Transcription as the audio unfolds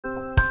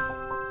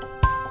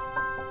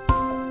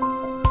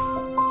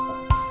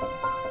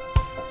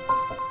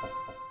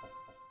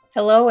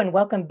Hello and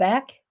welcome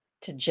back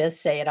to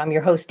Just Say It. I'm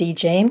your host, Dee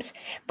James,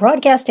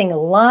 broadcasting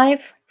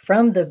live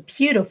from the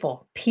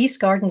beautiful Peace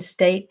Garden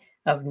state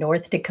of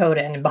North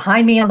Dakota. And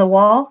behind me on the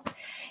wall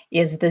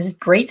is this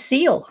great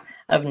seal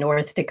of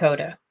North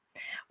Dakota.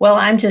 Well,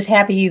 I'm just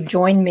happy you've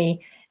joined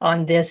me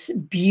on this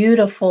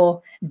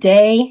beautiful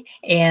day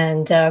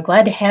and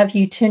glad to have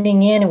you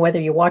tuning in. And whether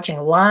you're watching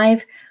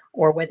live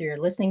or whether you're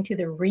listening to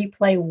the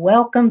replay,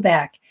 welcome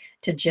back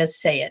to Just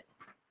Say It.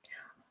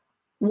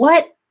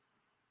 What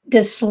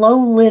does slow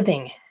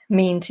living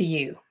mean to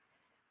you?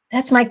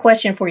 That's my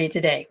question for you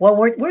today. Well,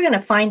 we're going to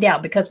find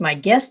out because my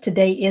guest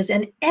today is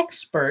an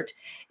expert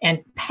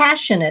and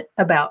passionate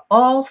about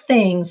all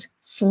things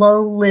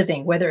slow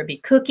living, whether it be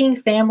cooking,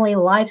 family,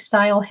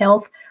 lifestyle,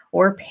 health,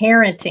 or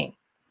parenting.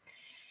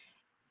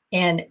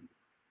 And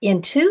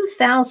in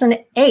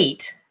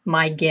 2008,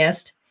 my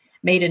guest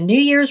made a New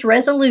Year's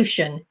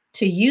resolution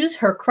to use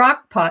her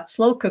crockpot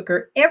slow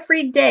cooker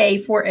every day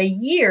for a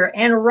year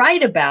and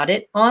write about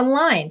it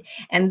online.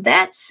 And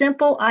that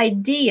simple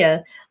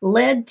idea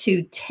led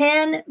to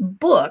 10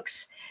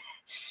 books,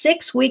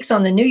 6 weeks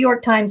on the New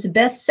York Times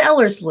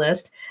bestsellers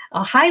list,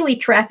 a highly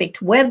trafficked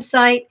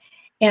website,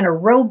 and a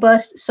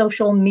robust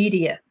social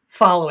media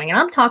following. And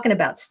I'm talking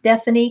about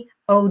Stephanie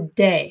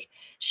O'Day.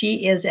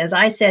 She is, as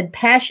I said,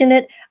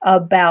 passionate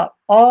about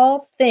all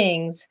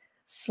things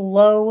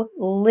slow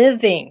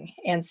living.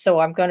 And so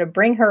I'm going to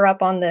bring her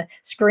up on the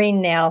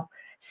screen now.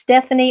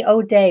 Stephanie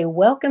O'Day,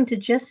 welcome to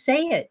Just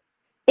Say It.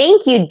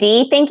 Thank you,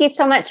 Dee. Thank you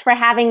so much for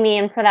having me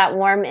and for that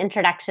warm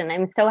introduction.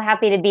 I'm so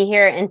happy to be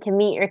here and to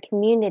meet your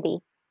community.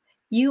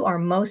 You are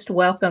most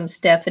welcome,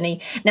 Stephanie.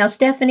 Now,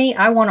 Stephanie,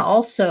 I want to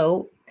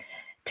also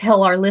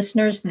tell our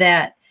listeners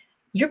that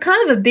you're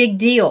kind of a big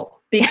deal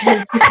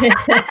because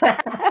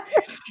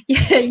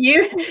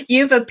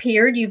you've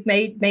appeared, you've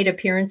made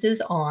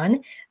appearances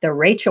on the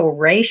Rachel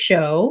Ray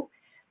Show,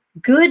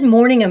 Good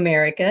Morning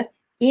America,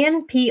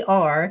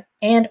 NPR,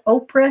 and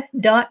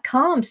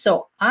Oprah.com.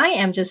 So I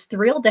am just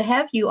thrilled to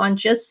have you on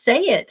Just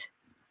Say It.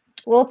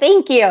 Well,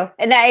 thank you.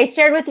 And I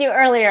shared with you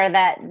earlier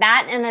that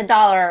and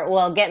 $1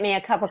 will get me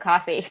a cup of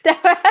coffee. So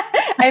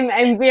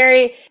I'm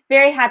very,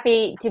 very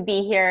happy to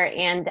be here.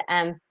 And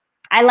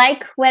I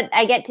like what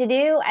I get to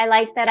do. I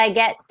like that I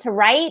get to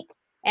write,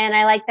 and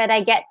I like that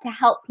I get to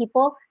help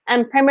people,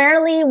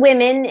 primarily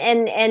women,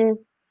 and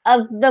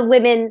of the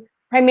women,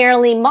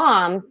 primarily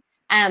moms.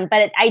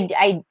 But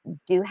I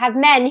do have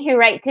men who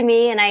write to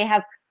me, and I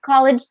have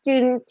college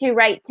students who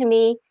write to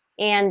me.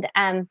 And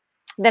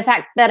the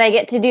fact that I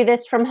get to do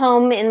this from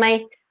home in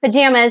my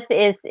pajamas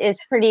is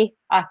pretty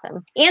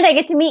awesome. And I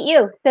get to meet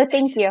you. So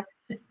thank you.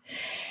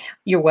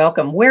 You're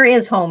welcome. Where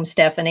is home,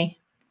 Stephanie?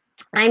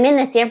 I'm in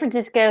the San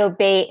Francisco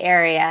Bay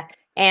Area.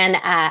 And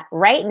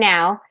right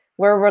now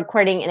we're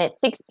recording, and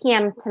it's 6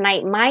 p.m.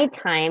 tonight, my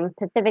time,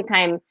 Pacific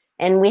time.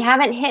 And we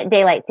haven't hit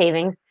daylight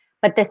savings,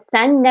 but the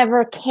sun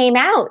never came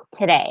out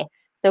today.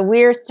 So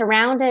we're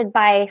surrounded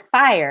by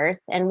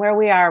fires, and where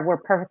we are, we're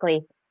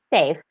perfectly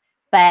safe.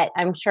 But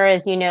I'm sure,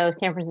 as you know,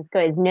 San Francisco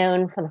is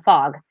known for the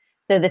fog.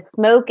 So the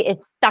smoke is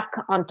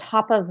stuck on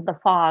top of the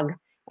fog,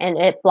 and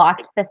it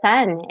blocked the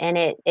sun, and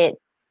it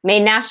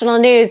made national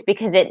news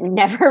because it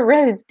never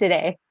rose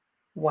today.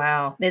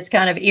 Wow. It's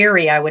kind of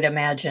eerie, I would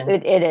imagine.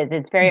 It is.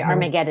 It's very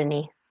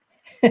Armageddon-y.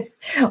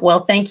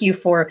 Well, thank you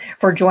for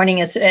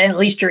joining us. At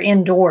least you're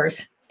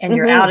indoors and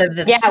you're out of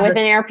the... Yeah, with an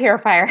air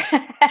purifier.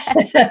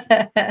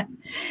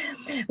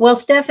 Well,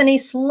 Stephanie,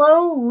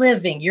 slow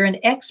living. You're an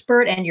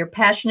expert and you're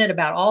passionate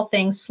about all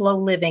things slow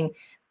living.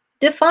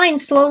 Define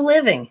slow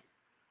living.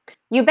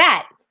 You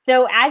bet.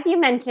 So as you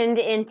mentioned,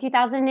 in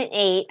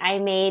 2008, I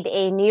made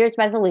a New Year's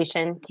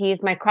resolution to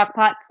use my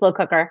crockpot slow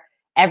cooker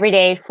every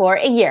day for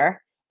a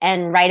year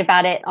and write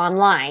about it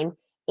online.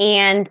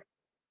 And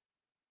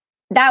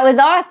that was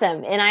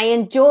awesome. And I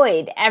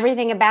enjoyed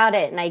everything about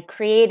it. And I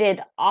created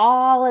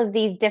all of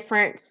these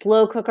different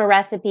slow cooker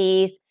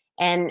recipes.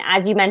 And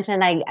as you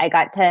mentioned, I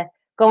got to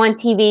go on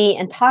TV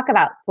and talk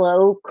about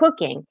slow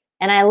cooking,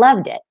 and I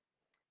loved it.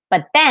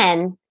 But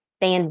then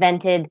they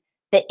invented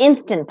the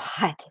Instant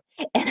Pot,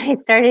 and I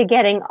started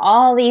getting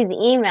all these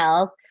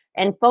emails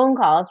and phone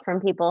calls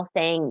from people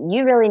saying,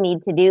 you really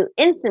need to do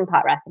Instant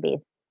Pot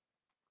recipes.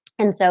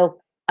 And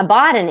so I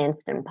bought an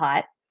Instant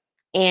Pot,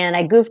 and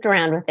I goofed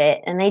around with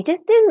it, and I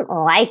just didn't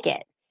like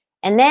it.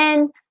 And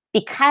then,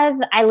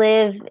 because I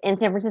live in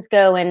San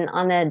Francisco and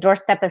on the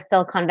doorstep of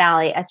Silicon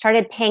Valley, I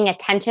started paying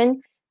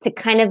attention to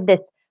kind of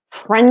this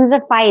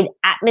frenzified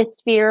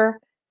atmosphere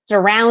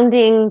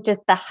surrounding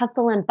just the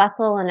hustle and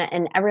bustle,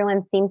 and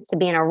everyone seems to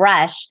be in a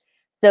rush.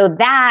 So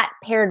that,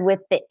 paired with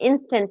the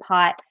Instant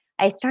Pot,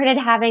 I started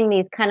having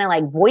these kind of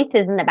like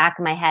voices in the back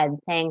of my head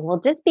saying, well,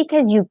 just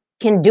because you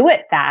can do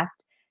it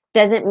fast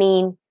doesn't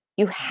mean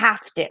you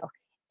have to.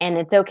 And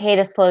it's okay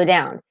to slow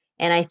down.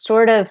 And I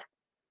sort of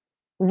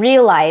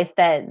realized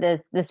that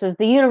this was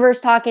the universe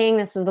talking,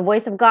 this was the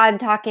voice of God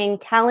talking,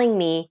 telling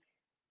me,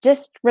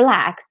 just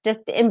relax,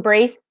 just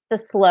embrace the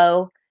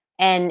slow,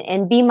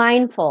 and be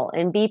mindful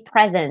and be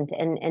present,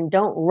 and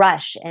don't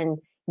rush, and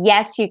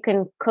yes, you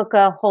can cook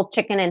a whole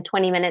chicken in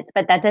 20 minutes,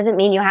 but that doesn't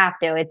mean you have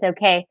to. It's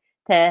okay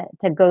to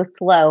go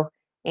slow.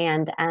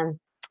 And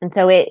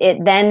so it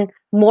then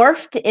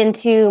morphed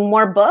into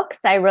more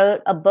books. I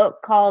wrote a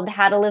book called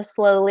How to Live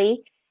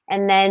Slowly,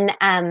 and then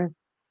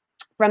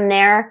from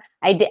there,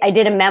 I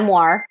did a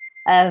memoir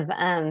of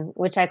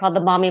which I called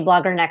The Mommy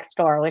Blogger Next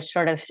Door, which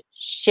sort of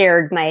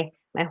shared my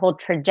whole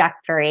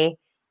trajectory.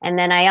 And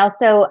then I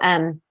also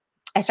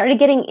I started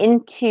getting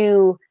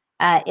into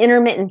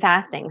intermittent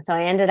fasting. So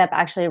I ended up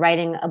actually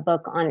writing a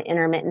book on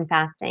intermittent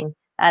fasting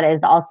that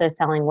is also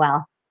selling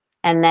well.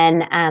 And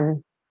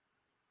then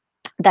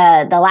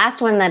the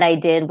last one that I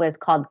did was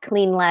called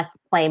Clean Less,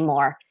 Play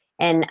More.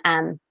 And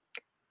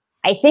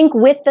I think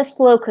with the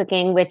slow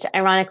cooking, which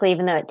ironically,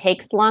 even though it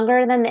takes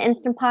longer than the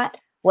Instant Pot,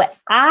 what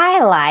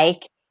I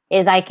like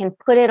is I can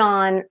put it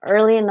on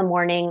early in the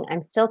morning.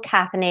 I'm still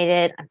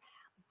caffeinated, I'm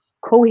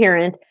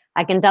coherent.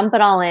 I can dump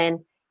it all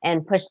in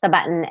and push the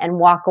button and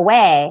walk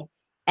away.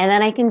 And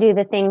then I can do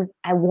the things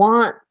I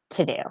want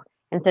to do.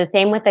 And so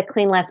same with the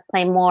Clean Less,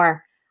 Play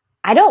More.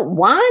 I don't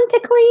want to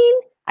clean.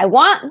 I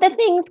want the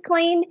things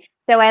clean.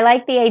 So I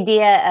like the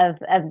idea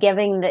of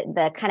giving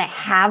the kind of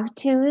have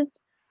tos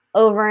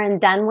over and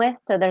done with.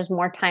 So there's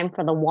more time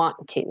for the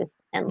want tos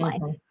in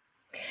life. Mhm.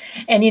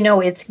 And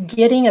it's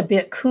getting a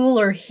bit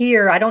cooler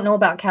here. I don't know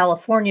about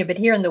California, but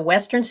here in the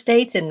western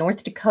states, in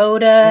North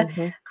Dakota,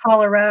 Mhm.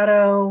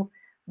 Colorado,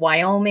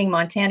 Wyoming,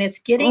 Montana, it's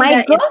getting My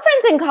that.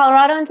 girlfriend's in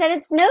Colorado and said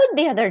it snowed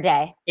the other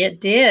day.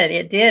 It did.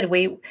 It did.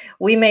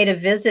 We made a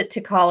visit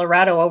to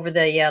Colorado over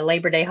the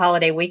Labor Day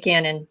holiday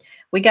weekend, and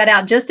we got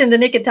out just in the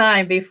nick of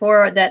time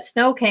before that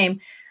snow came.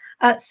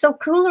 So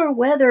cooler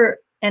weather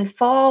and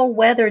fall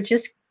weather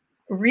just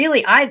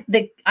really, I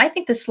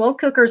think the slow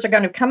cookers are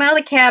going to come out of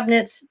the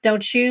cabinets,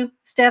 don't you,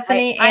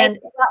 Stephanie? And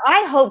Well,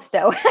 I hope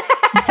so.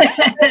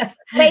 But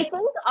I think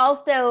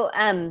also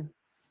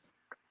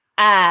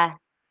uh,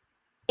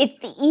 it's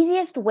the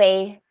easiest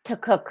way to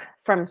cook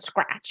from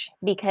scratch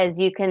because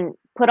you can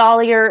put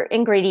all your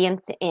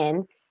ingredients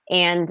in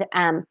and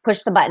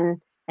push the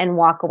button and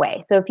walk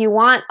away. So if you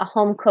want a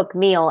home cooked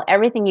meal,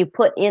 everything you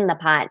put in the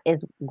pot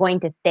is going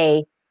to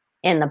stay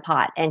in the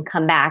pot and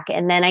come back.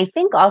 And then I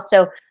think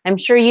also, I'm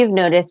sure you've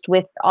noticed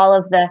with all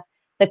of the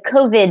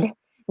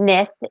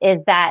COVID-ness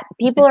is that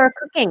people are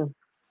cooking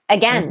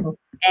again,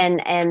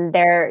 Mhm. and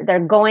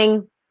they're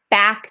going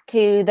back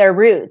to their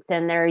roots,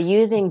 and they're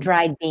using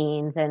dried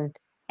beans and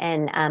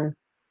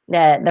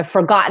the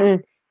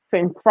forgotten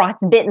and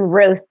frostbitten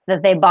roast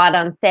that they bought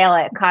on sale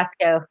at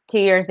Costco 2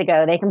 years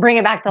ago. They can bring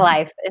it back to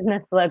life in the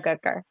slow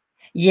cooker.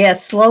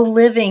 Yes, slow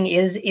living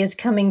is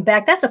coming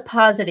back. That's a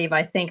positive,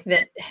 I think,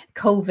 that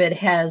COVID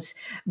has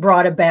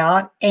brought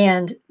about,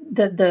 and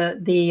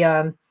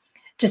the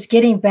just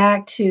getting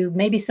back to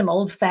maybe some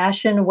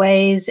old-fashioned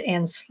ways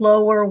and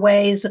slower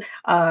ways.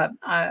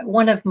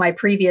 One of my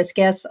previous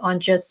guests on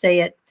Just Say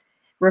It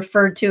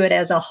referred to it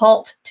as a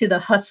halt to the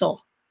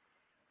hustle.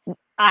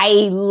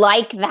 I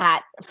like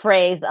that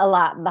phrase a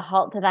lot, the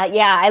halt to that.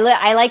 Yeah,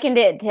 I likened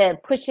it to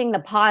pushing the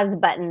pause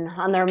button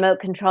on the remote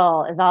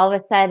control. Is all of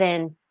a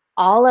sudden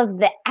all of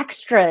the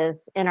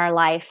extras in our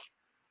life,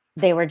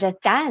 they were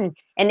just done.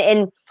 And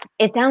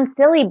it sounds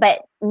silly, but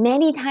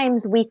many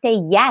times we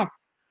say yes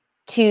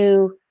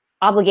to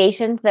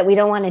obligations that we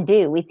don't want to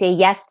do. We say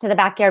yes to the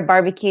backyard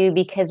barbecue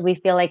because we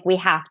feel like we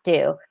have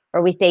to,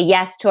 or we say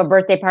yes to a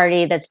birthday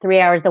party that's 3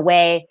 hours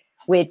away,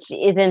 which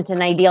isn't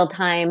an ideal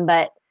time,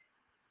 but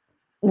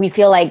we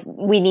feel like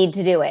we need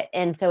to do it.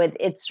 And so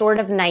it's sort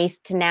of nice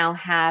to now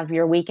have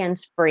your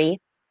weekends free.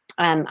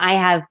 I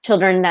have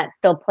children that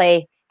still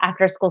play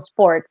after school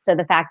sports. So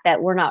the fact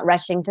that we're not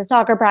rushing to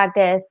soccer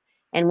practice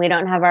and we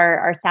don't have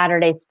our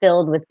Saturdays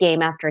filled with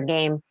game after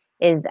game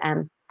is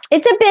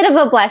it's a bit of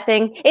a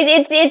blessing.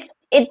 It's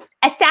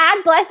a sad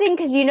blessing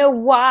because you know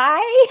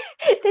why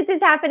this is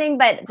happening,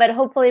 but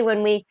hopefully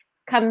when we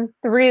come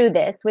through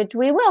this, which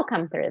we will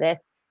come through this,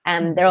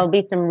 there will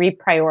be some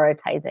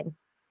reprioritizing.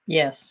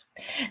 Yes.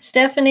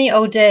 Stephanie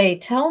O'Day,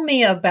 tell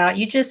me about,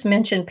 you just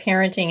mentioned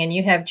parenting and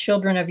you have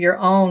children of your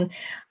own.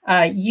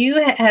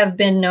 You have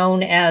been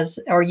known as,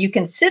 or you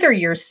consider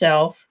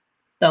yourself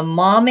the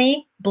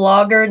mommy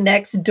blogger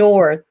next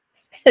door.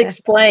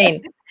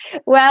 Explain.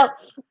 Well,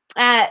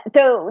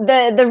 so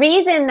the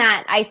reason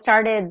that I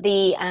started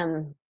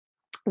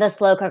the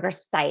slow cooker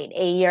site,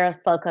 a year of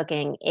slow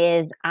cooking,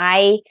 is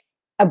I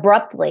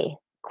abruptly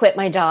quit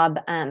my job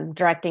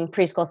directing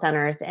preschool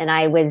centers, and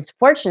I was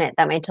fortunate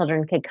that my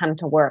children could come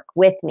to work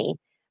with me.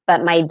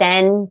 But my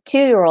then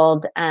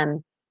 2-year-old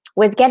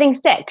was getting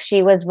sick.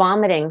 She was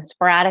vomiting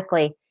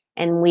sporadically,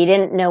 and we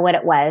didn't know what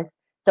it was.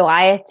 So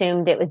I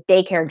assumed it was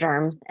daycare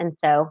germs, and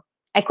so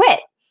I quit.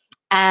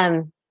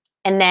 Um,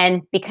 and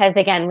then because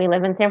again, we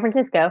live in San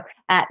Francisco,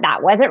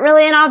 that wasn't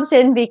really an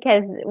option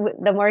because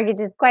the mortgage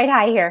is quite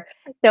high here.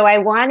 So I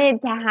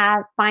wanted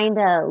to find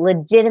a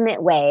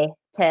legitimate way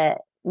to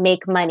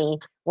make money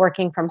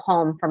working from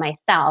home for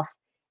myself.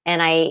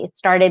 And I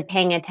started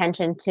paying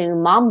attention to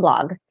mom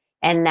blogs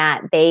and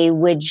that they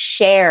would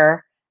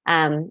share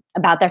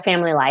about their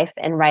family life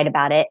and write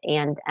about it.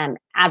 And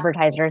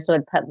advertisers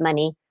would put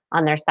money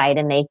on their site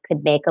and they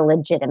could make a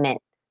legitimate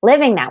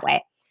living that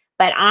way.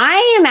 But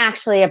I am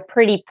actually a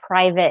pretty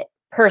private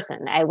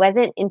person. I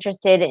wasn't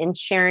interested in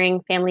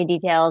sharing family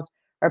details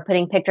or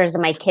putting pictures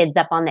of my kids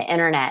up on the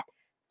internet.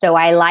 So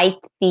I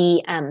liked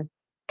the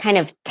kind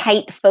of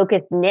tight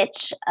focused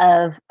niche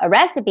of a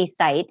recipe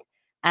site.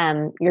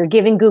 You're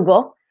giving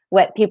Google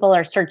what people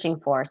are searching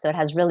for. So it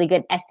has really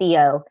good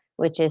SEO,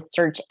 which is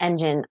search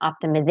engine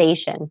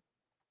optimization.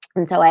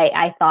 And so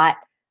I thought,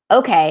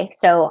 okay,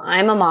 so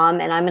I'm a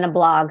mom and I'm going to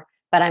blog,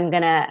 but I'm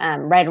going to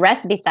write a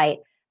recipe site.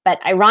 But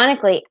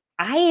ironically,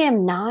 I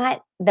am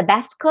not the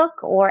best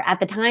cook, or at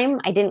the time,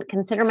 I didn't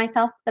consider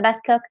myself the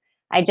best cook.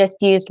 I just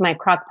used my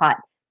crock pot.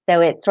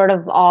 So it sort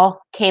of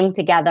all came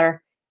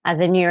together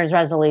as a New Year's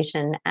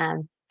resolution.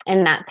 And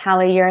that's how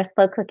a year of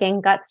slow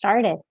cooking got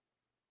started.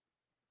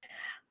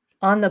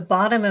 On the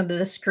bottom of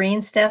the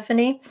screen,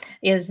 Stephanie,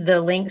 is the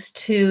links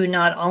to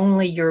not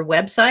only your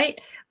website,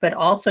 but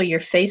also your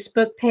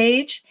Facebook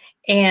page.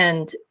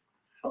 And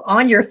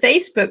on your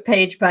Facebook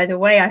page, by the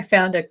way, I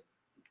found a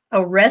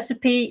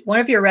recipe,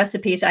 one of your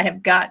recipes I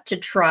have got to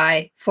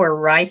try for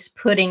rice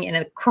pudding in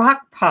a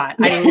crock pot.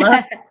 I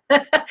love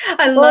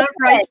I love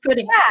rice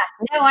pudding. Yeah,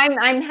 no,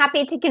 I'm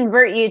happy to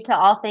convert you to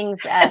all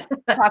things crock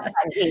pot.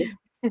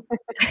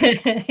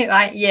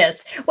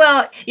 Yes.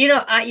 Well, you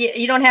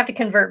don't have to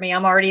convert me.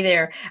 I'm already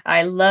there.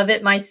 I love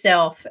it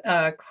myself.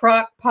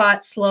 Crock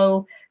pot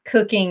slow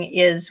cooking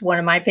is one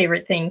of my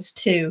favorite things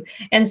too.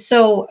 And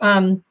so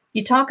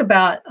you talk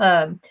about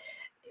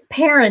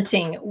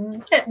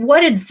parenting.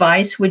 What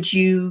advice would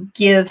you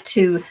give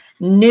to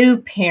new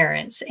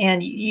parents?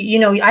 And,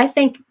 I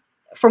think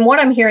from what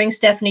I'm hearing,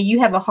 Stephanie, you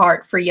have a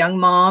heart for young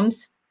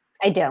moms.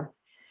 I do.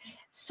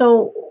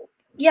 So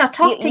yeah,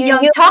 talk.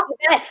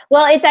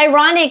 Well, it's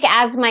ironic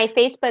as my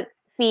Facebook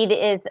feed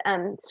is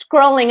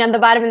scrolling on the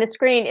bottom of the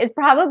screen, is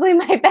probably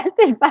my best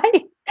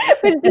advice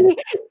would be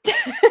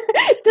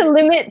to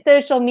limit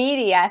social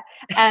media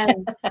as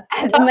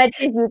much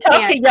as you talk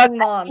can. To young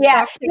moms.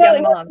 Yeah, talk to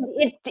young moms.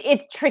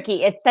 It's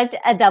tricky. It's such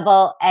a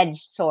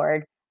double-edged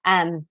sword.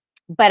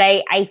 But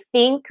I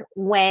think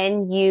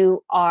when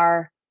you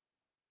are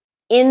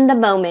in the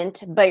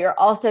moment, but you're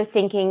also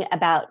thinking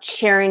about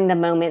sharing the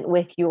moment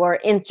with your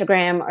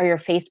Instagram or your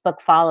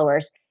Facebook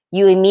followers,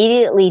 you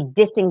immediately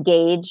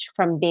disengage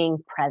from being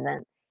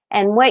present.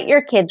 And what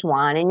your kids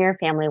want and your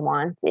family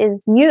wants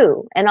is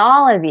you and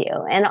all of you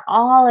and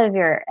all of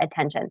your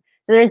attention.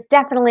 So there's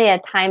definitely a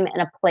time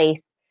and a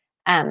place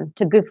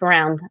to goof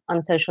around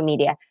on social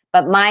media.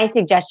 But my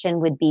suggestion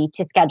would be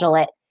to schedule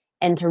it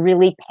and to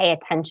really pay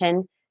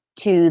attention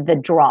to the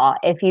draw.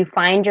 If you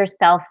find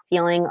yourself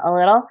feeling a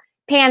little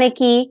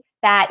panicky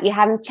that you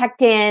haven't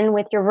checked in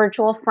with your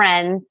virtual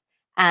friends,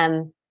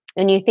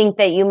 and you think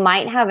that you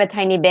might have a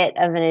tiny bit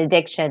of an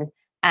addiction,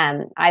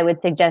 I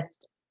would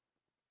suggest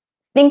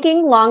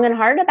thinking long and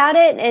hard about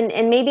it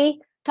and maybe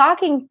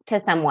talking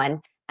to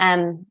someone.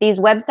 These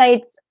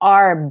websites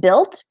are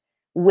built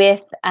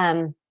with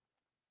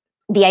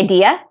the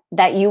idea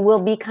that you will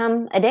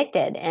become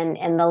addicted,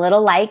 and the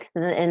little likes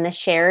and the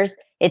shares,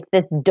 it's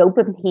this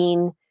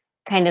dopamine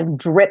kind of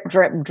drip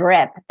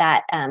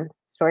that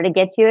sort of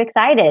gets you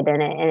excited,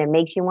 and it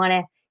makes you want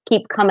to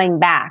keep coming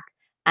back.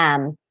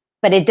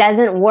 But it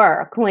doesn't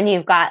work when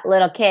you've got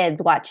little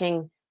kids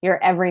watching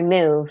your every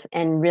move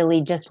and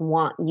really just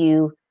want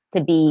you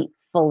to be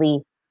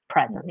fully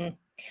present. Mm-hmm.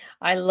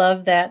 I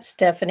love that,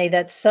 Stephanie.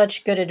 That's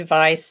such good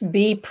advice.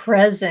 Be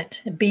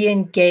present, be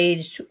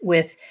engaged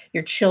with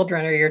your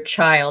children or your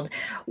child.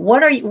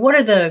 What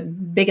are the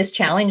biggest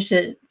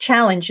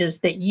challenges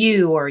that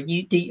you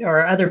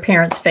or other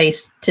parents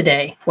face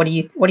today? What do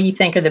you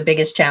think are the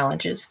biggest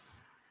challenges?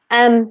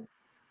 I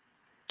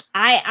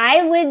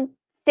would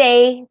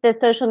say the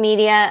social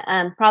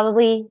media,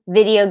 probably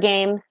video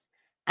games,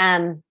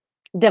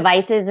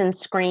 devices and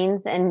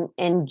screens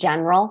in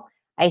general.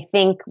 I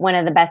think one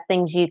of the best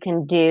things you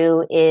can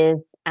do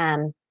is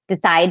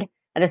decide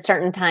at a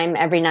certain time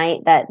every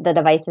night that the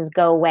devices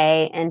go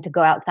away and to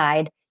go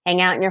outside,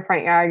 hang out in your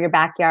front yard, your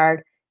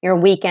backyard, your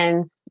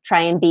weekends,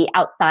 try and be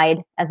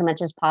outside as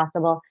much as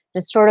possible.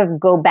 Just sort of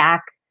go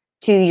back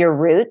to your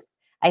roots.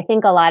 I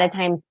think a lot of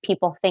times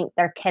people think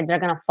their kids are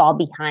going to fall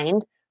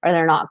behind or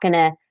they're not going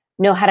to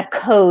know how to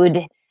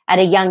code at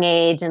a young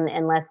age, and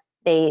unless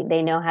they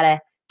know how to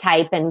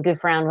type and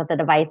goof around with the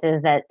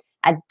devices at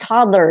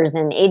toddlers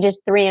and ages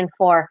 3 and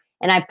 4.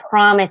 And I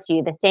promise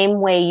you, the same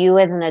way you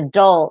as an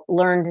adult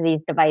learned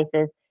these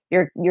devices,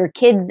 your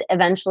kids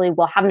eventually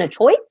will have no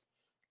choice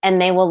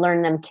and they will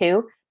learn them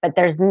too. But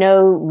there's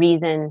no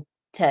reason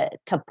to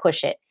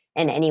push it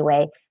in any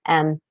way.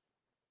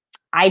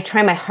 I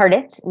try my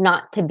hardest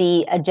not to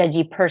be a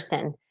judgy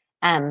person.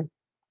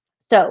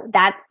 So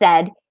that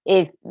said,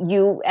 if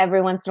you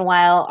every once in a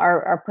while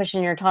are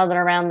pushing your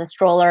toddler around the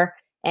stroller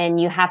and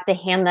you have to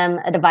hand them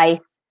a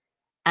device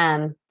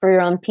for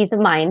your own peace of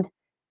mind,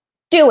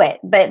 do it.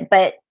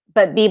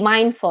 But be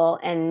mindful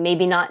and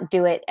maybe not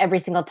do it every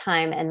single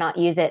time and not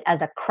use it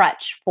as a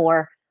crutch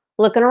for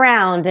looking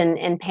around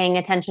and paying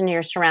attention to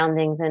your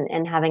surroundings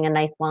and having a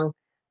nice long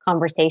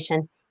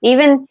conversation.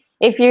 Even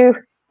if you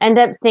end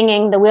up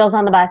singing the wheels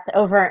on the bus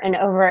over and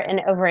over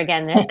and over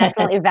again, there's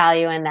definitely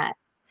value in that.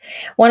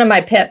 One of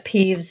my pet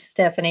peeves,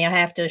 Stephanie, I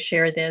have to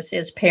share this,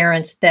 is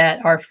parents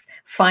that are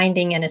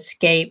finding an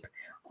escape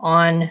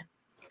on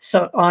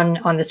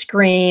on the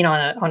screen,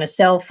 on a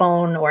cell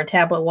phone or a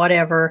tablet,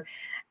 whatever,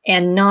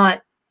 and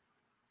not,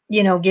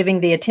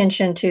 giving the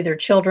attention to their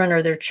children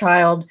or their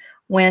child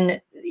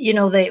when,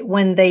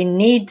 when they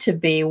need to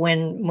be,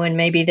 when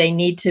maybe they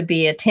need to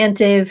be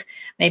attentive,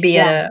 maybe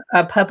Yeah.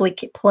 at a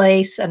public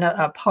place,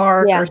 a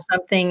park Yeah. or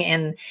something,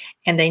 and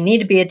they need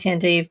to be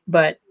attentive,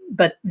 but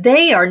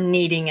they are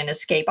needing an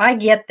escape. I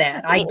get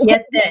that. I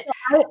get that.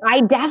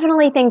 I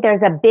definitely think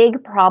there's a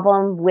big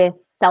problem with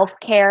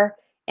self-care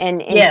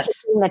and Yes.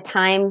 taking the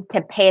time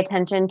to pay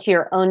attention to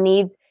your own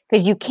needs,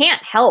 because you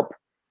can't help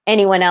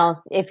anyone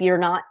else if you're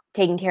not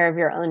taking care of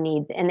your own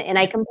needs. And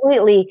I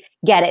completely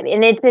get it.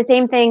 And it's the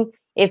same thing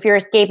if you're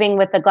escaping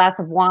with a glass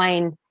of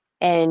wine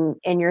and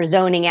you're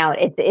zoning out.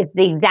 It's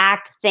the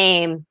exact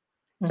same.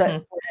 So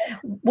Mhm.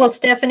 Well,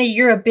 Stephanie,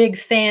 you're a big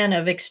fan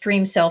of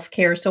extreme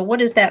self-care. So what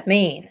does that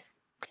mean?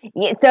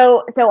 yeah,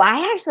 so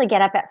I actually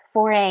get up at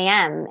 4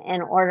 a.m.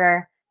 in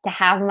order to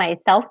have my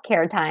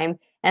self-care time.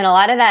 And a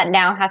lot of that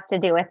now has to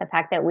do with the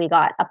fact that we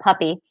got a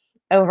puppy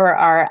over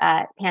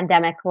our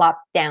pandemic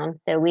lockdown.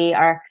 So we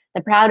are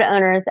the proud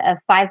owners of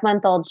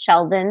 5-month-old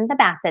Sheldon, the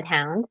Basset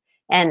Hound.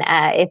 And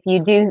if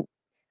you do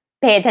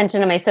pay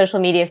attention to my social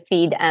media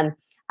feed,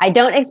 I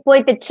don't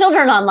exploit the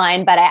children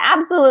online, but I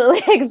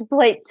absolutely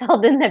exploit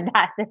Sheldon the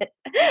Basset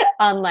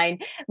online.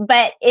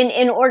 But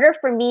in order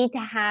for me to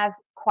have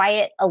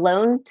quiet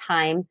alone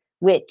time,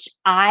 which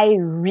I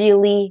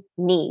really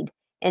need,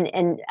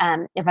 and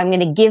if I'm going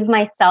to give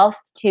myself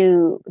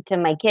to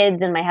my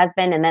kids and my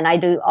husband, and then I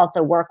do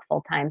also work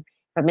full time.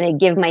 If I'm going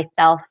to give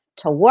myself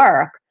to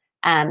work,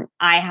 I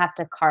have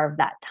to carve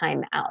that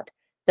time out.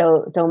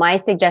 So my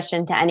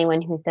suggestion to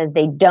anyone who says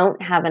they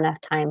don't have enough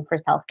time for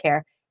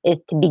self-care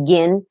is to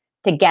begin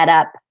to get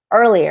up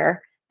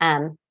earlier,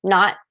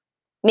 not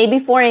maybe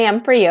 4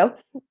 a.m. for you,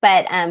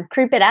 but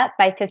creep it up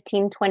by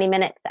 15, 20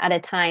 minutes at a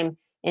time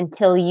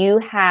until you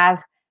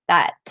have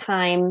that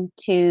time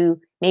to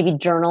maybe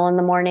journal in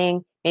the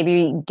morning,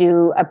 maybe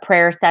do a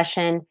prayer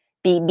session,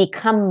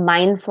 become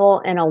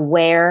mindful and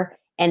aware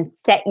and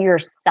set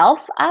yourself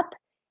up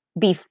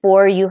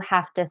before you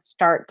have to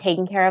start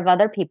taking care of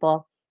other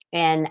people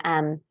and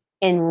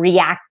in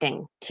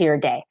reacting to your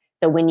day.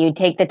 So when you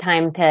take the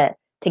time to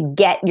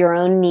get your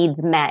own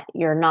needs met,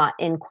 you're not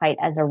in quite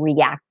as a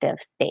reactive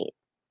state.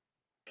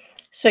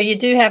 So you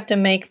do have to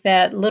make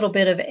that little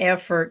bit of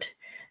effort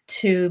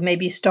to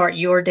maybe start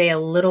your day a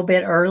little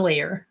bit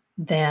earlier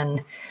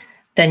than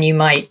you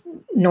might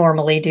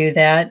normally do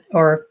that,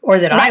 or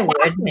that I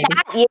would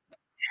maybe.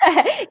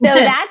 So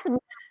that's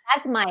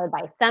my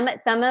advice. Some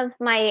of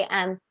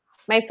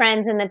my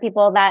friends and the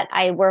people that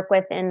I work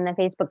with in the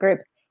Facebook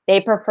groups, they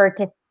prefer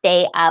to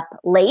stay up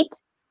late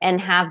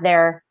and have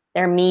their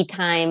me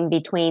time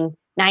between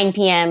 9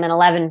 p.m. and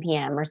 11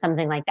 p.m. or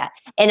something like that.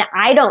 And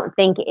I don't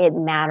think it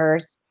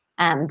matters,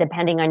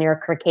 depending on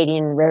your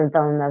circadian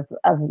rhythm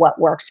of what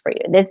works for you.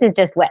 This is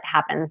just what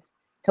happens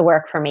to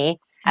work for me.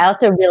 I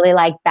also really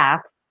like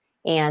baths,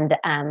 and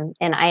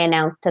I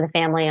announced to the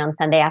family on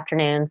Sunday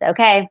afternoons,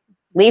 okay,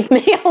 leave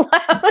me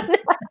alone.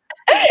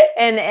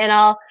 And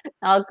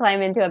I'll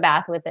climb into a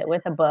bath with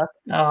a book.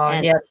 Oh,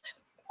 And yes.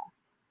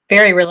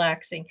 Very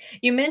relaxing.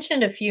 You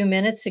mentioned a few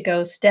minutes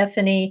ago,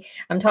 Stephanie.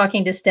 I'm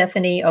talking to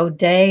Stephanie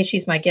O'Day.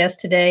 She's my guest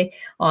today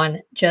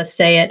on Just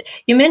Say It.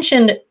 You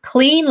mentioned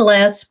clean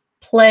less,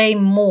 play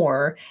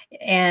more,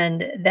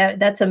 and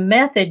that's a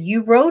method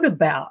you wrote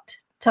about.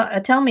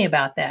 Tell me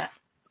about that.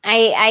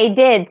 I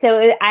did.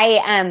 So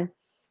I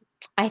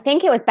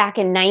think it was back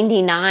in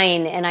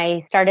 99, and I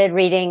started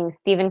reading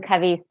Stephen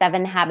Covey's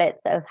 7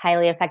 Habits of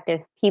Highly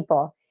Effective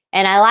People.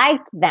 And I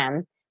liked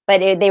them, but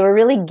they were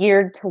really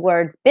geared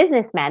towards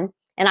businessmen,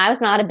 and I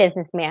was not a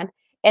businessman.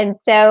 And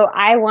so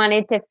I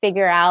wanted to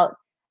figure out,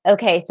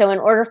 okay, so in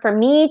order for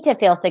me to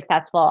feel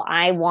successful,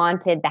 I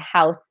wanted the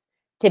house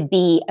to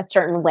be a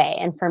certain way.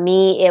 And for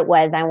me, it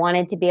was I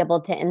wanted to be able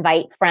to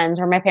invite friends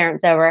or my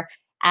parents over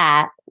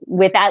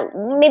without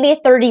maybe a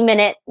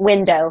 30-minute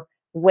window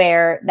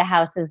where the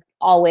house is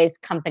always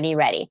company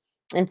ready.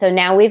 And so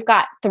now we've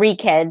got 3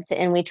 kids,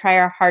 and we try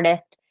our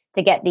hardest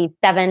to get these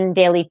 7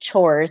 daily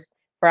chores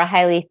for a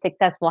highly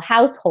successful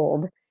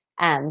household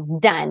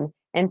done.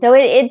 And so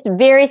it's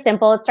very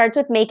simple. It starts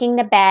with making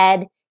the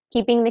bed,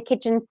 keeping the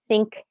kitchen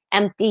sink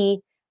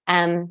empty.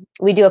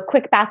 We do a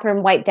quick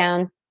bathroom wipe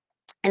down,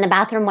 and the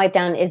bathroom wipe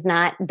down is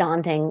not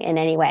daunting in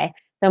any way.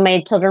 So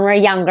my children were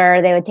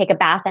younger, they would take a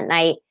bath at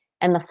night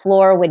and the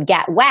floor would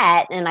get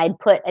wet, and I'd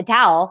put a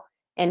towel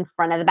in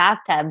front of the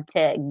bathtub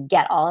to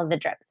get all of the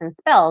drips and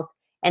spills,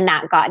 and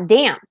that got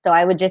damp. So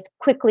I would just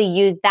quickly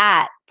use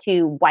that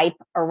to wipe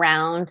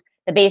around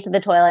the base of the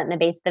toilet and the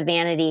base of the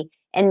vanity.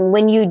 And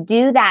when you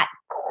do that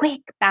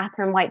quick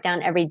bathroom wipe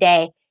down every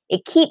day,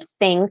 it keeps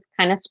things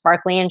kind of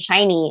sparkly and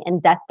shiny,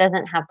 and dust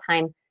doesn't have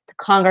time to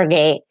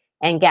congregate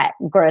and get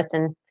gross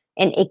and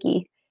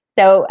icky.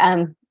 So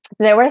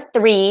there were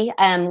three.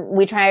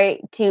 We try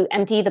to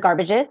empty the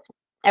garbages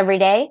every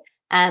day,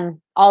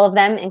 all of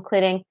them,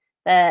 including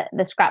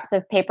the scraps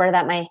of paper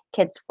that my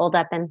kids fold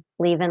up and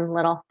leave in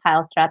little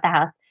piles throughout the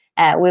house.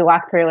 We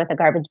walk through with a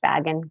garbage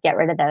bag and get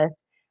rid of those.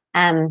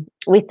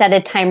 We set a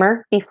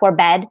timer before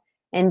bed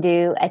and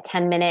do a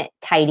 10-minute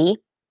tidy.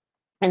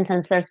 And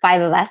since there's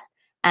 5 of us,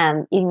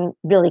 you can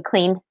really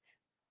clean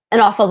an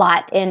awful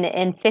lot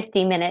in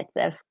 50 minutes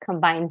of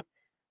combined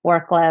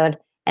workload.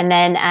 And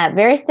then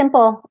very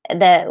simple,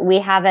 we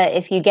have a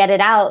if you get it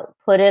out,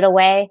 put it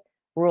away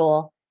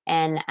rule.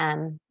 And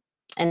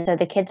so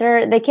the kids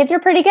are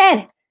pretty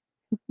good.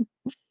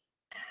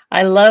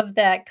 I love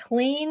that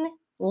clean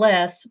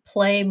less,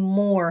 play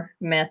more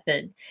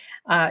method.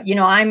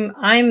 I'm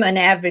an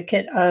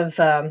advocate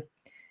of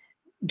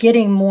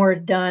getting more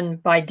done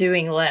by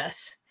doing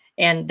less,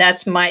 and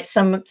that's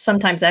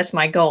sometimes that's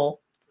my goal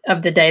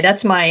of the day.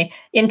 That's my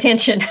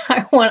intention.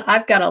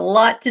 I've got a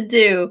lot to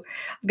do.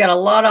 I've got a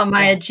lot on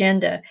my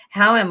agenda.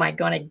 How am I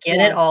going to get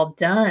it all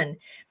done?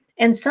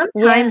 And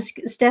sometimes,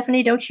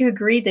 Stephanie, don't you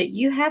agree that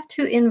you have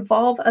to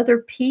involve other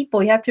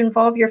people? You have to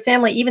involve your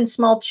family, even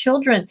small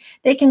children.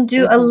 They can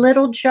do a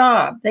little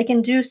job. They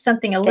can do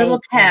something, a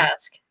little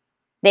task.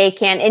 They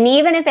can. And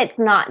even if it's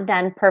not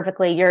done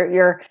perfectly,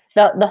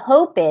 the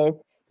hope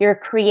is you're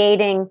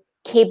creating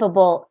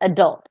capable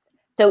adults.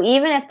 So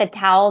even if the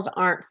towels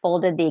aren't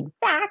folded the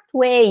exact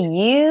way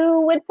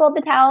you would fold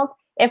the towels,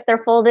 if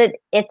they're folded,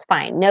 it's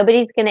fine.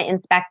 Nobody's going to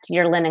inspect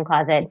your linen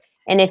closet.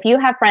 And if you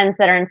have friends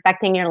that are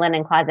inspecting your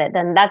linen closet,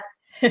 then that's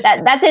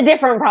a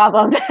different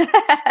problem.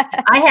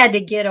 I had to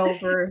get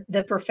over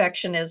the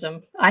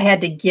perfectionism. I had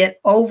to get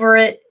over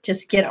it,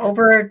 just get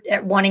over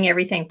at wanting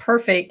everything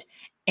perfect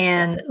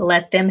and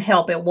let them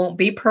help. It won't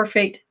be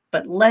perfect,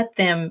 but let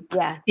them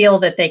feel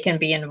that they can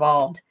be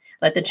involved.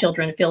 Let the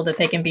children feel that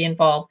they can be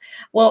involved.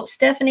 Well,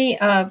 Stephanie,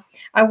 I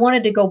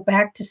wanted to go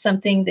back to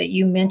something that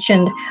you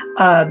mentioned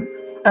a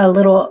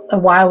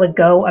while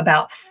ago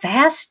about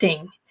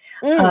fasting.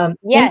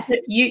 Yes.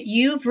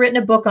 You've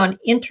written a book on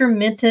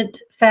intermittent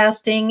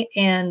fasting,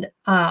 and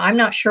I'm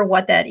not sure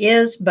what that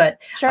is, but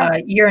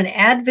you're an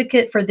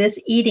advocate for this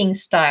eating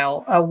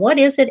style. What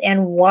is it,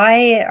 and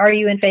why are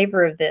you in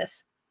favor of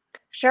this?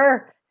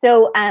 Sure.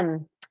 So I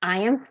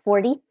am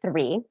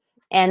 43,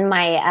 and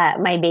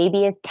my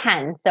baby is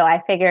 10. So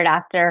I figured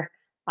after,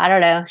 I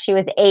don't know, she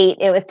was 8,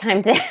 it was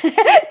time to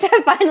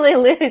to finally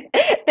lose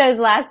those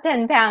last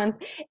 10 pounds.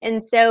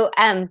 And so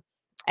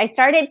I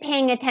started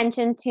paying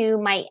attention to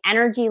my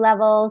energy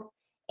levels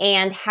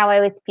and how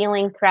I was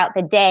feeling throughout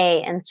the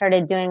day, and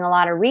started doing a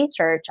lot of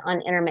research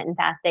on intermittent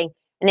fasting.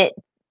 And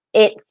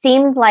it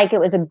seemed like it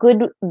was a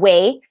good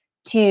way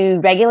to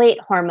regulate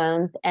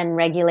hormones and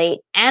regulate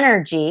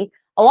energy,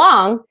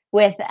 along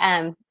with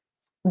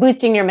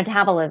boosting your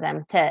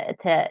metabolism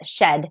to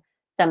shed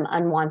some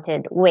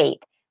unwanted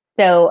weight.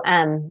 So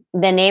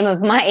the name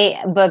of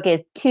my book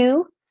is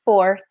 2,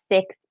 4,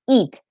 6,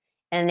 Eat,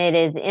 and it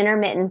is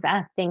intermittent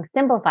fasting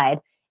simplified.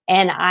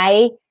 And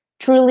I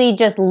truly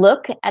just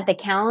look at the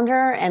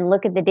calendar and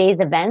look at the day's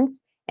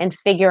events and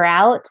figure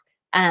out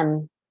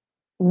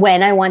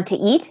when I want to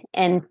eat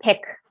and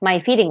pick my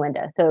feeding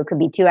window. So it could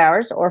be 2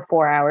 hours or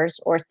 4 hours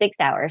or 6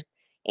 hours,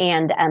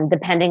 and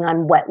depending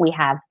on what we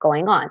have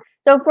going on.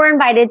 So if we're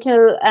invited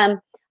to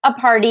a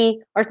party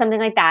or something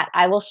like that,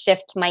 I will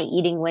shift my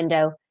eating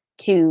window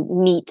to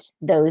meet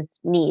those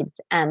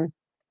needs. And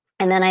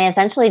then I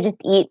essentially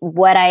just eat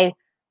what I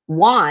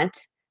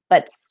want,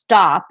 but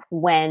stop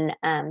when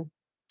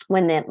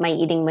my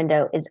eating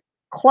window is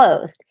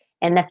closed.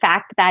 And the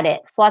fact that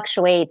it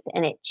fluctuates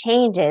and it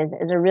changes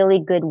is a really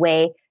good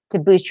way to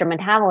boost your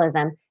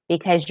metabolism,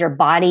 because your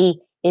body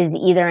is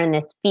either in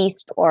this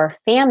feast or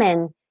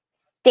famine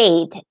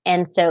state.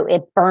 And so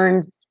it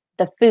burns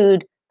the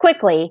food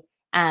quickly.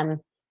 And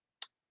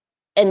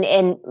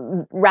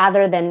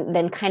rather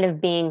than kind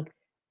of being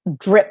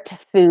dripped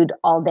food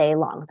all day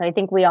long. So I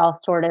think we all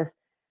sort of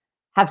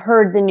have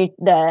heard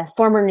the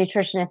former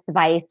nutritionist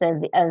advice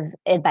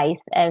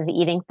of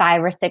eating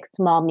 5 or 6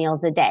 small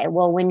meals a day.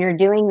 Well, when you're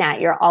doing that,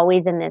 you're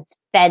always in this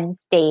fed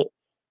state,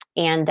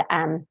 and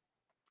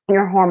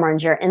your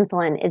hormones, your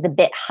insulin is a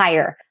bit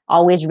higher,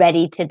 always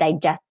ready to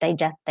digest,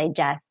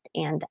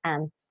 and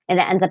it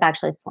ends up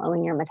actually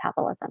slowing your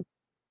metabolism.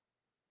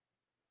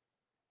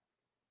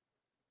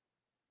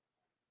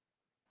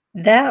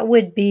 That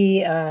would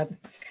be, I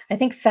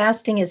think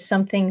fasting is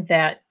something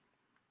that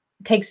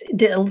takes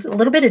a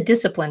little bit of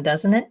discipline,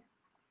 doesn't it,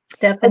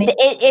 Stephanie?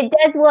 It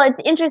does. Well,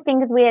 it's interesting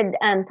because we had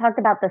talked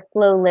about the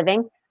slow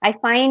living. I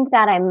find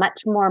that I'm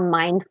much more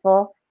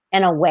mindful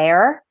and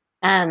aware.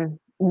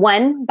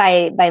 One,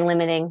 by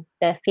limiting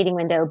the feeding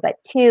window, but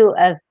 2,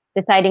 of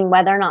deciding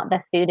whether or not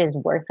the food is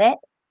worth it.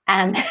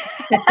 I'd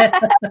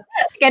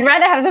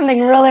rather have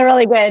something really,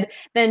 really good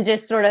than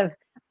just sort of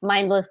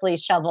mindlessly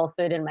shovel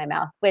food in my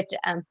mouth, which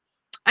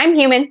I'm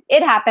human.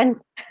 It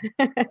happens.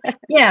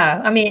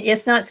 Yeah, I mean,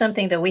 it's not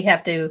something that we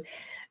have to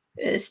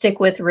stick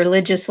with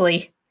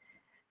religiously.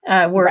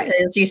 We're, Right.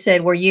 as you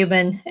said, we're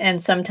human,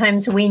 and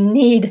sometimes we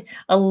need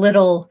a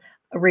little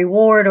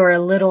reward or a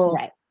little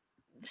Right.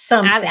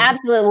 something,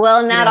 Absolutely. Well,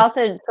 and you that know.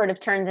 also sort of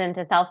turns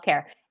into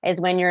self-care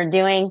is when you're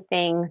doing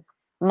things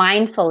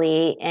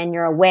mindfully and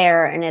you're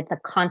aware and it's a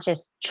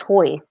conscious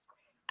choice.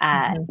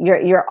 Mhm.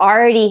 You're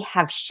already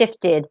have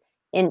shifted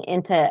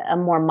into a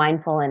more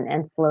mindful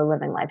and slow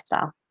living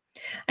lifestyle.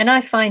 And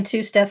I find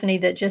too, Stephanie,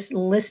 that just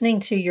listening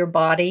to your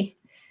body,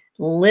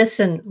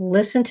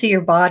 listen to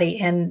your body,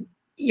 and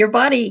your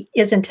body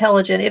is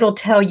intelligent. It'll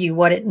tell you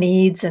what it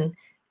needs,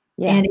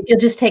 Yeah. and if you'll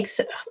just take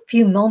a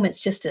few moments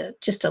just to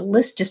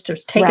listen, just to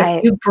take a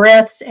Right. few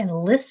breaths and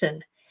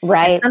listen. And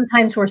Right.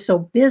 sometimes we're so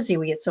busy,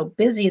 we get so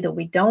busy that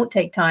we don't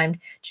take time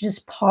to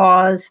just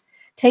pause,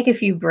 take a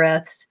few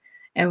breaths,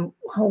 and,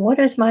 "Oh, what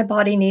is my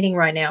body needing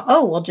right now?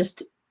 Oh, well,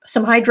 just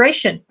some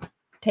hydration.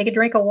 Take a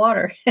drink of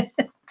water."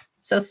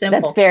 So That's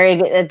simple. very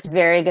good. That's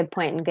very good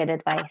point and good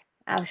advice.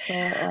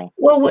 Absolutely.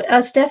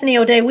 Well, Stephanie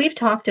O'Day, we've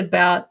talked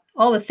about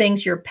all the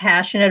things you're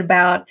passionate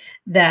about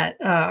that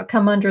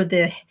come under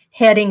the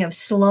heading of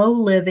slow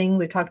living.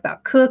 We've talked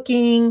about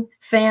cooking,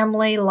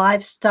 family,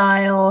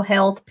 lifestyle,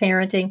 health,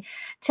 parenting.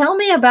 Tell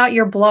me about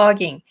your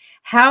blogging.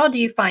 How do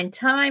you find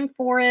time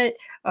for it?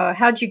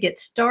 How'd you get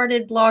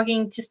started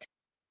blogging? Just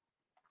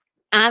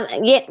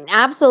Yeah,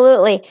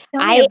 absolutely.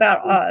 tell me I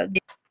about.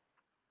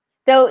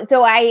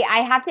 So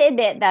I have to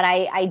admit that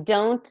I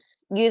don't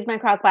use my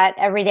crockpot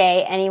every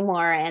day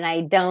anymore, and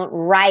I don't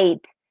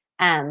write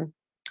um,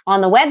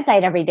 on the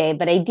website every day,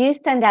 but I do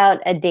send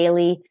out a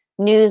daily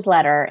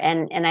newsletter,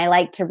 and I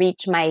like to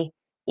reach my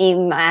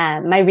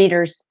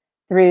readers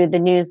through the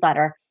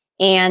newsletter.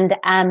 And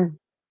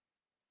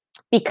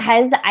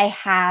because I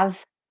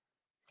have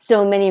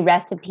so many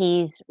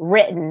recipes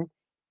written,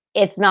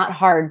 it's not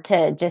hard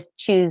to just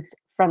choose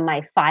from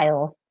my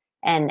files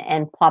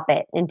and plop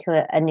it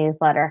into a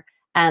newsletter.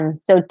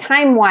 So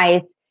time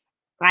wise,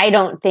 I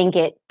don't think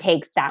it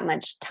takes that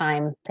much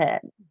time to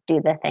do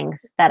the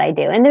things that I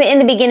do. In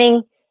the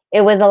beginning,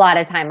 it was a lot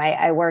of time.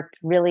 I worked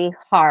really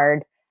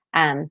hard,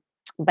 um,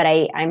 but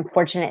I'm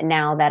fortunate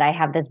now that I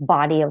have this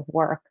body of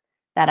work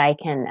that I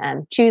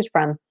can choose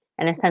from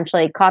and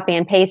essentially copy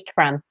and paste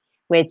from,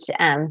 which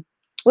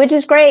which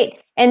is great.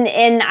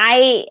 And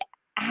I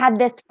had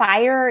this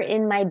fire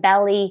in my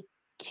belly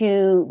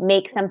to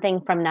make something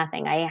from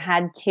nothing. I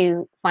had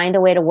to find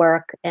a way to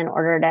work in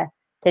order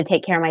to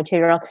take care of my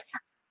 2-year-old.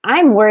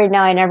 I'm worried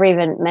now. I never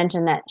even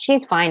mentioned that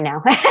she's fine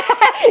now.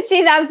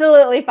 She's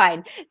absolutely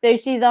fine. So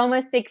she's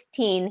almost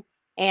 16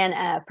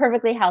 and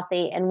perfectly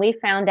healthy. And we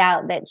found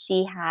out that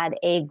she had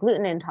a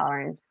gluten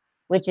intolerance,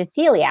 which is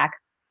celiac,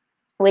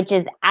 which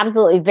is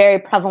absolutely very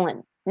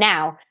prevalent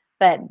now.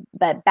 But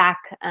back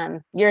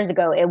years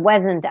ago, it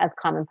wasn't as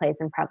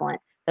commonplace and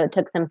prevalent. So it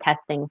took some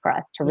testing for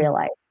us to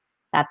realize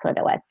that's what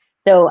it was.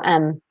 So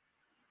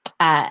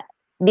uh,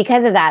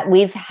 because of that,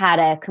 we've had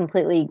a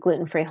completely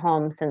gluten-free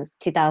home since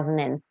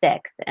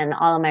 2006, and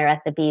all of my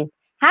recipes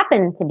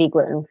happen to be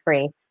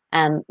gluten-free.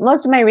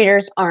 Most of my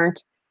readers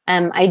aren't.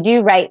 I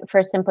do write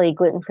for Simply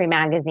Gluten Free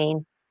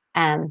magazine,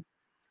 um,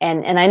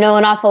 and I know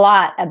an awful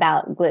lot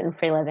about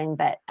gluten-free living,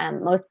 but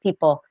most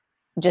people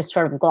just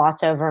sort of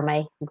gloss over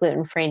my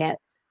gluten-free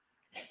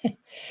notes.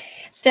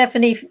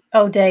 Stephanie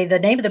O'Day, the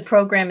name of the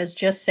program is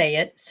Just Say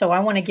It. So I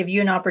want to give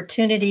you an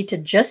opportunity to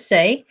just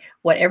say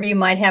whatever you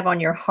might have on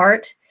your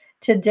heart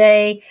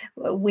today.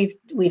 We've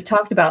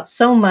talked about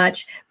so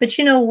much, but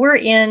we're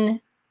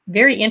in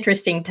very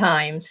interesting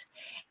times.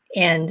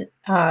 And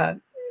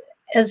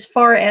as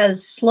far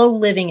as slow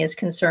living is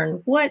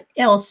concerned, what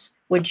else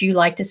would you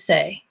like to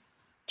say?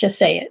 Just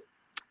say it.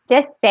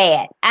 Just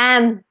say it.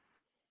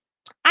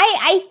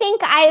 I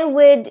think I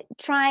would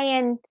try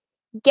and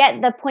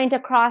get the point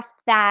across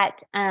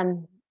that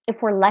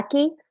if we're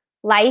lucky,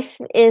 life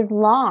is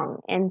long,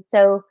 and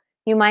so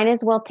you might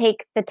as well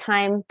take the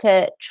time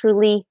to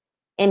truly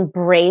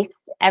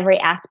embrace every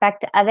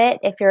aspect of it.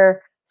 If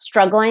you're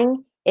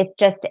struggling, it's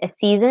just a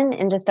season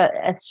and just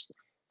a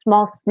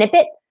small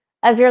snippet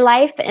of your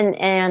life,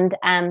 and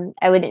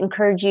I would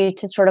encourage you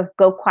to sort of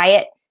go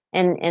quiet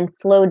and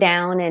slow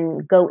down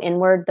and go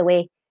inward the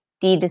way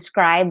Dee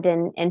described,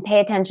 and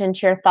pay attention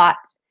to your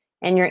thoughts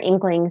and your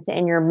inklings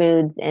and your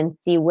moods and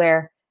see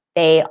where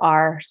they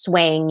are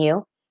swaying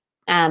you.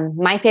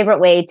 My favorite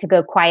way to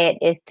go quiet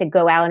is to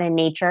go out in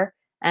nature,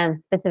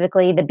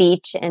 specifically the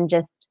beach, and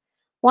just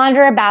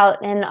wander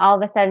about. And all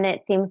of a sudden,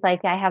 it seems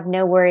like I have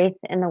no worries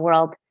in the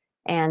world,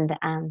 and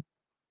and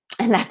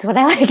that's what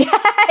I like.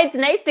 It's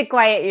nice to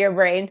quiet your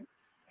brain.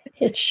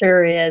 It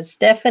sure is.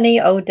 Stephanie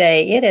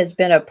O'Day, it has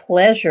been a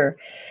pleasure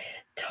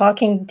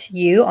talking to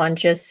you on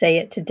Just Say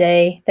It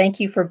today. Thank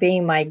you for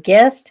being my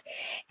guest.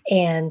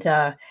 And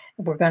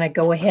we're going to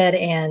go ahead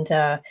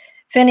and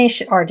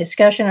finish our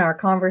discussion, our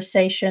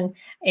conversation.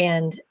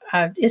 And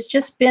it's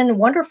just been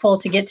wonderful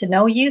to get to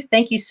know you.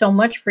 Thank you so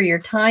much for your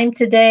time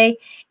today.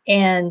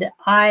 And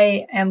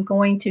I am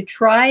going to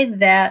try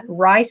that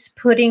rice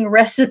pudding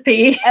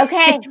recipe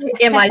Okay.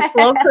 in my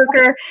slow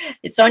cooker.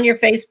 It's on your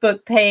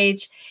Facebook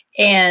page.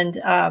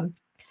 And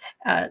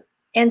Uh,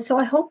 and so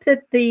I hope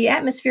that the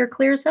atmosphere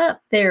clears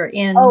up there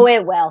Oh, in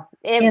it will.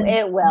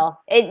 It will.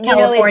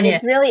 California.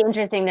 It's really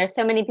interesting. There's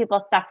so many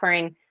people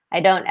suffering. I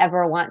don't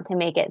ever want to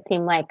make it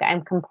seem like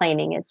I'm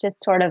complaining. It's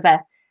just sort of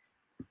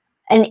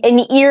an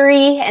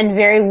eerie and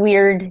very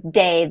weird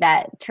day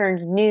that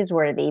turned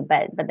newsworthy,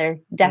 but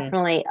there's Mm,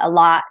 definitely a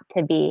lot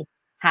to be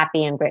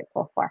happy and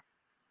grateful for.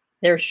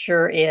 there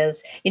sure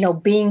is.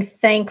 Being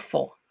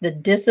thankful, the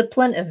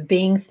discipline of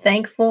being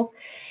thankful.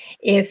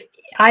 If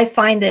I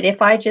find that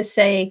if I just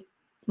say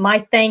my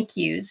thank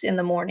yous in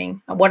the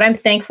morning, what I'm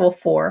thankful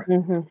for,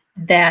 Hmm.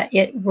 that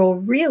it will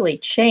really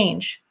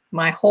change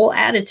my whole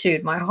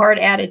attitude, my heart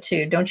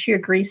attitude. Don't you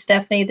agree,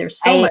 Stephanie?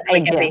 There's so much I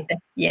we can be. do.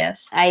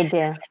 Yes. I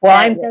do. Well,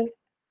 That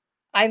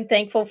I'm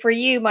thankful for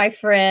you, my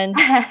friend.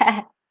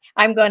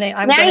 I'm now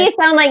gonna. you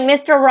sound like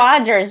Mr.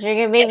 Rogers. You're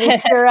gonna make me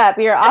tear up.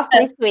 You're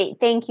awfully sweet.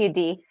 Thank you,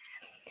 Dee.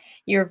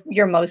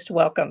 You're most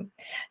welcome,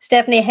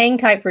 Stephanie. Hang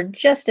tight for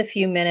just a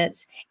few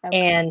minutes, Okay,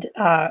 and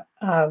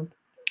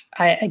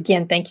I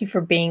again thank you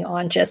for being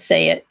on. Just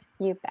say it.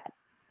 you bet.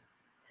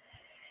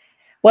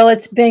 Well,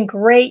 it's been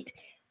great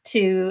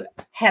to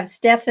have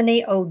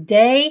Stephanie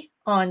O'Day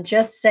on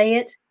Just Say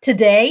It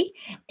today.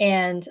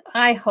 And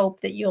I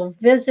hope that you'll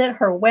visit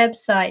her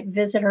website,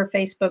 visit her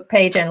Facebook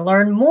page, and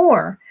learn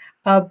more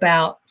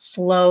about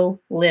slow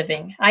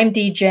living. I'm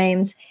Dee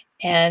James,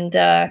 and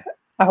I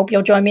hope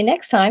you'll join me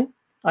next time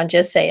on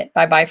Just Say It.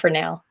 Bye bye for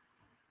now.